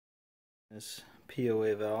This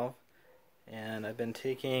POA valve, and I've been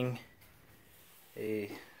taking a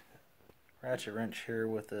ratchet wrench here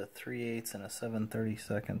with a 3/8 and a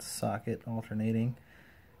 7/32 socket alternating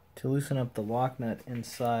to loosen up the lock nut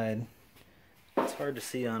inside. It's hard to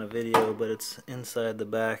see on a video, but it's inside the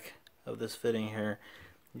back of this fitting here.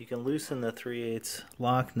 You can loosen the 3/8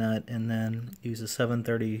 lock nut and then use a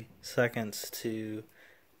 7/32 to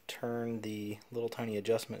turn the little tiny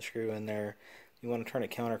adjustment screw in there. You want to turn it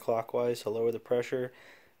counterclockwise to lower the pressure,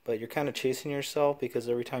 but you're kind of chasing yourself because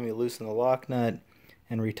every time you loosen the lock nut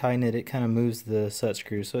and retighten it, it kind of moves the set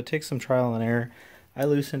screw. So it takes some trial and error. I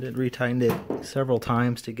loosened it, retightened it several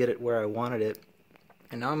times to get it where I wanted it.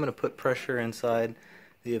 And now I'm going to put pressure inside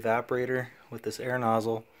the evaporator with this air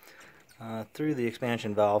nozzle through the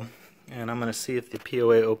expansion valve, and I'm going to see if the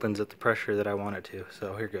POA opens at the pressure that I want it to.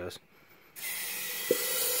 So here goes.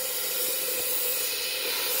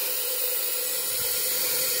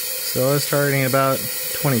 So I was targeting about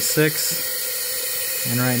 26,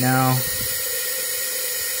 and right now,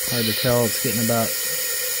 hard to tell, it's getting about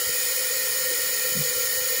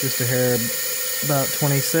just a hair about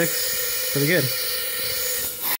 26. Pretty good.